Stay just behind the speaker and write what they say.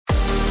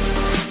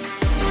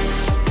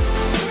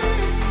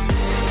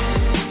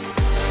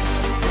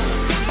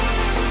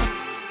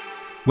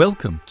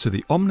Welcome to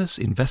the Omnis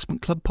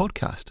Investment Club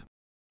podcast.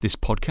 This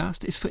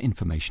podcast is for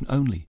information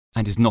only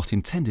and is not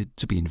intended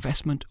to be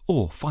investment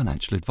or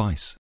financial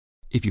advice.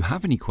 If you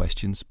have any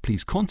questions,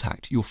 please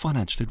contact your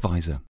financial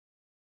advisor.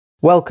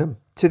 Welcome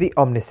to the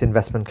Omnis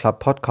Investment Club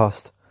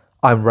podcast.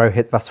 I'm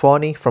Rohit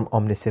Vaswani from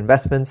Omnis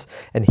Investments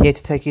and here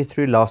to take you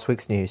through last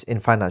week's news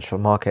in financial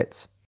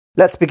markets.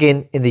 Let's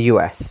begin in the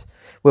US,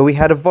 where we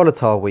had a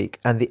volatile week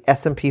and the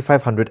S&P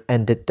 500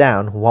 ended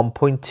down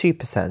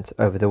 1.2%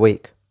 over the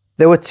week.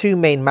 There were two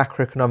main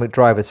macroeconomic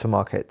drivers for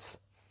markets.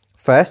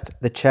 First,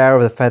 the chair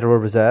of the Federal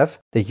Reserve,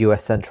 the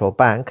US central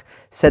bank,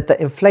 said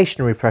that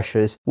inflationary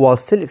pressures, while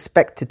still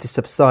expected to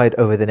subside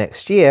over the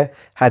next year,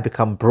 had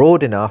become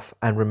broad enough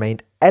and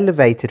remained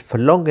elevated for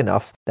long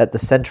enough that the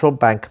central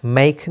bank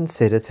may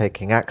consider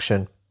taking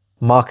action.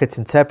 Markets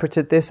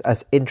interpreted this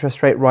as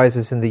interest rate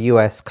rises in the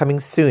US coming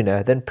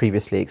sooner than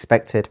previously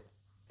expected.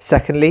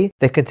 Secondly,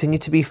 there continue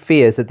to be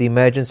fears that the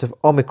emergence of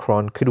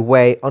Omicron could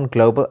weigh on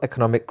global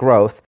economic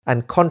growth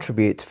and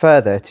contribute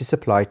further to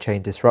supply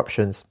chain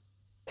disruptions.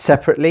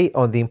 Separately,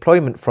 on the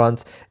employment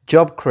front,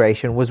 job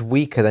creation was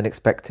weaker than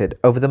expected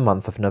over the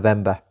month of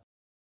November.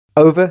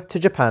 Over to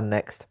Japan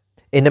next.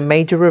 In a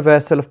major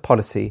reversal of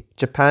policy,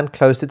 Japan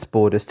closed its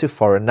borders to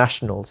foreign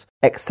nationals,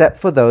 except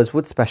for those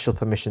with special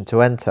permission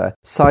to enter,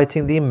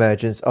 citing the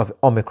emergence of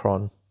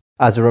Omicron.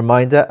 As a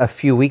reminder, a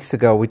few weeks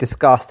ago we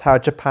discussed how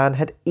Japan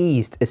had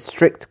eased its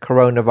strict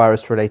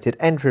coronavirus-related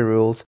entry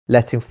rules,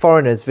 letting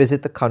foreigners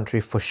visit the country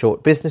for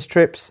short business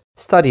trips,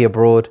 study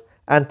abroad,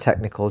 and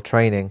technical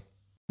training.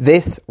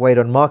 This weighed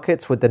on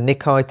markets with the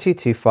Nikkei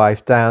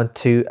 225 down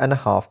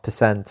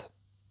 2.5%.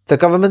 The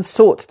government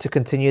sought to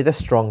continue the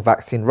strong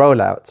vaccine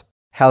rollout.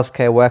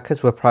 Healthcare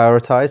workers were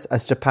prioritized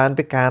as Japan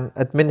began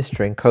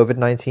administering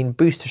COVID-19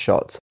 booster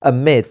shots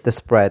amid the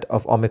spread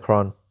of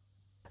Omicron.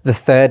 The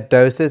third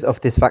doses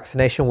of this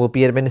vaccination will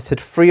be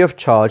administered free of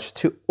charge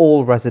to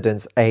all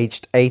residents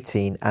aged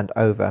 18 and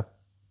over.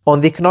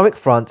 On the economic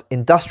front,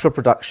 industrial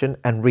production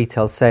and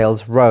retail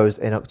sales rose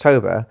in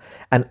October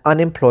and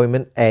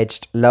unemployment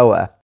edged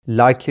lower,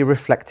 likely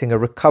reflecting a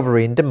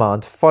recovery in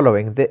demand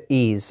following the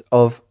ease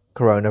of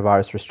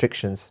coronavirus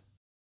restrictions.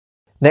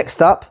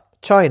 Next up,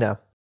 China.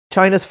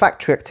 China's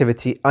factory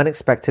activity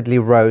unexpectedly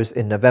rose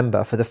in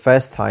November for the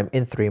first time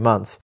in 3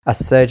 months,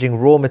 as surging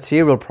raw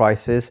material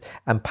prices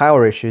and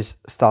power issues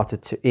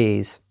started to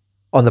ease.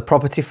 On the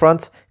property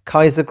front,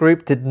 Kaiser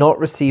Group did not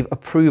receive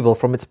approval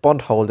from its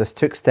bondholders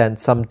to extend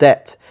some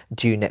debt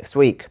due next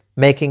week,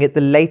 making it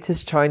the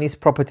latest Chinese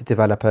property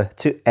developer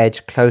to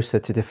edge closer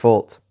to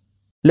default.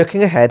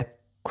 Looking ahead,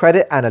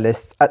 credit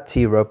analysts at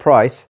T. Rowe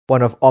Price,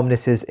 one of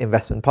Omnis's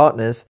investment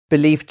partners,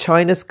 believe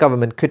China's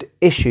government could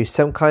issue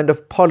some kind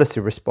of policy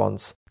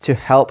response to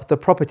help the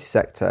property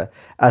sector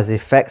as the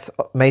effects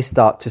may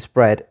start to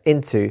spread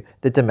into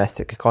the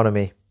domestic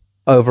economy.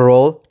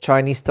 Overall,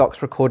 Chinese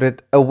stocks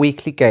recorded a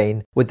weekly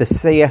gain, with the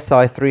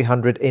CSI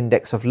 300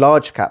 index of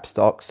large cap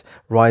stocks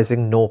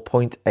rising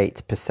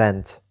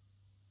 0.8%.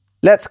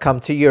 Let's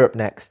come to Europe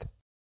next.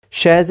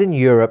 Shares in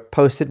Europe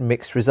posted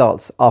mixed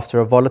results after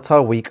a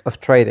volatile week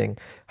of trading,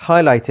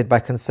 highlighted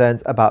by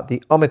concerns about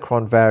the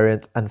Omicron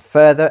variant and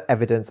further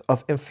evidence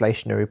of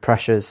inflationary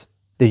pressures.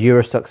 The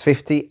Euro Stoxx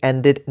 50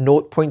 ended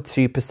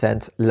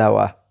 0.2%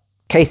 lower.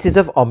 Cases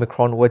of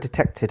Omicron were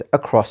detected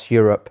across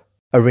Europe.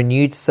 A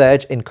renewed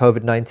surge in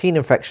COVID-19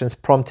 infections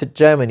prompted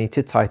Germany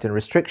to tighten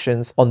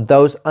restrictions on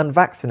those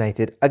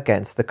unvaccinated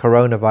against the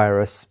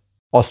coronavirus.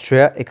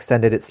 Austria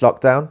extended its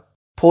lockdown.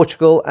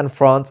 Portugal and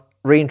France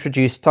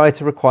reintroduced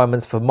tighter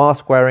requirements for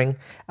mask wearing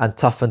and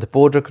toughened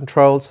border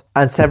controls,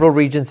 and several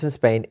regions in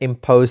Spain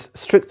imposed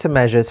stricter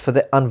measures for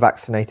the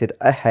unvaccinated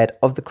ahead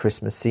of the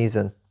Christmas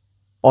season.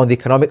 On the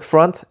economic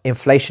front,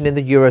 inflation in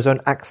the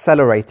Eurozone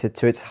accelerated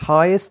to its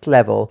highest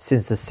level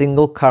since the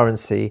single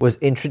currency was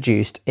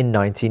introduced in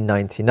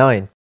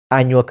 1999.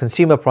 Annual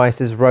consumer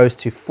prices rose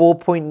to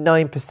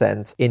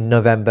 4.9% in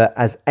November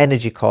as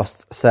energy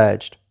costs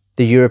surged.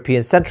 The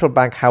European Central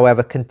Bank,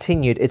 however,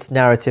 continued its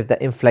narrative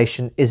that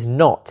inflation is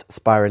not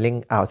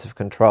spiraling out of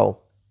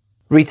control.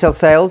 Retail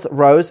sales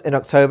rose in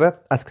October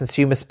as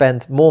consumers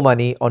spent more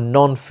money on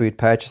non-food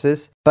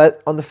purchases,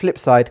 but on the flip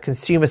side,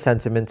 consumer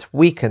sentiment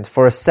weakened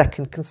for a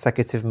second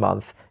consecutive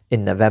month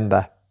in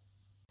November.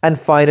 And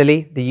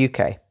finally, the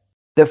UK.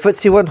 The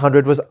FTSE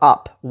 100 was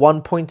up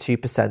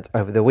 1.2%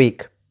 over the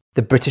week.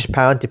 The British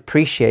pound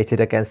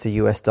depreciated against the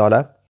US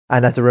dollar.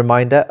 And as a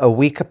reminder, a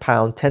weaker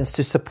pound tends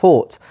to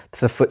support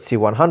the FTSE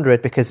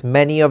 100 because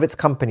many of its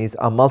companies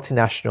are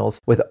multinationals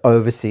with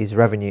overseas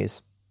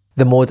revenues.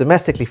 The more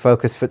domestically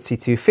focused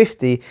FTSE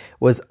 250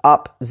 was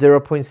up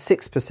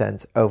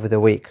 0.6% over the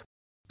week.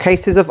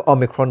 Cases of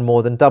Omicron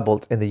more than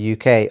doubled in the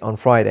UK on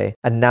Friday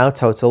and now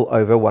total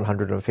over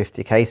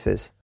 150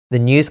 cases. The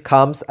news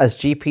comes as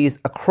GPs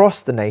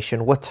across the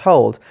nation were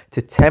told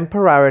to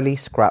temporarily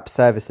scrap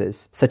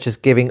services, such as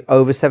giving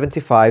over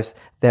 75s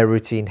their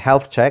routine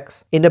health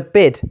checks, in a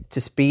bid to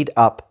speed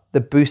up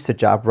the booster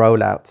jab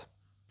rollout.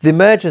 The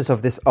emergence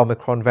of this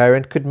Omicron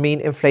variant could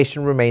mean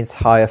inflation remains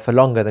higher for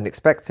longer than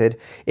expected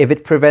if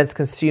it prevents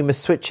consumers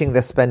switching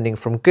their spending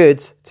from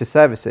goods to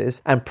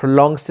services and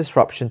prolongs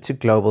disruption to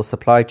global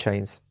supply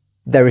chains.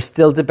 There is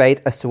still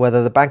debate as to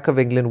whether the Bank of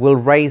England will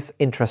raise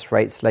interest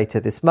rates later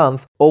this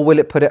month or will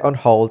it put it on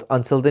hold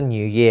until the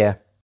new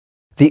year.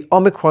 The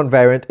Omicron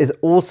variant is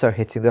also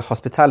hitting the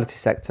hospitality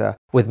sector,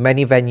 with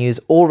many venues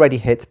already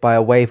hit by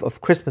a wave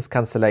of Christmas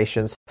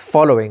cancellations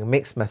following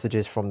mixed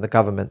messages from the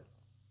government.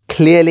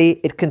 Clearly,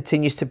 it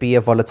continues to be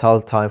a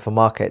volatile time for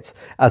markets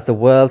as the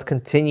world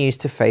continues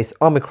to face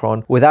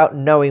Omicron without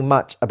knowing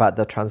much about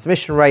the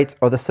transmission rate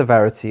or the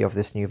severity of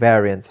this new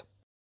variant.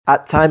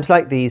 At times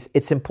like these,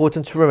 it's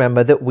important to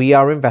remember that we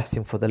are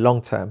investing for the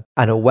long term,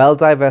 and a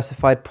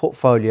well-diversified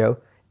portfolio,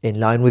 in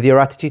line with your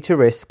attitude to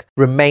risk,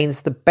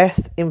 remains the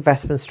best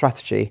investment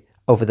strategy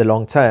over the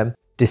long term,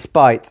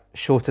 despite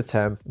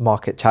shorter-term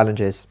market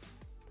challenges.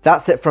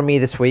 That's it from me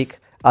this week.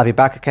 I'll be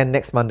back again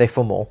next Monday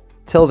for more.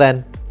 Till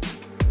then.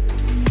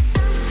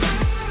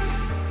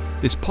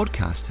 This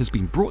podcast has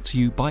been brought to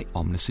you by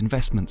Omnis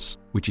Investments,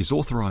 which is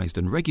authorised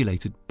and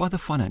regulated by the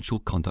Financial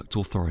Conduct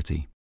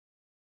Authority.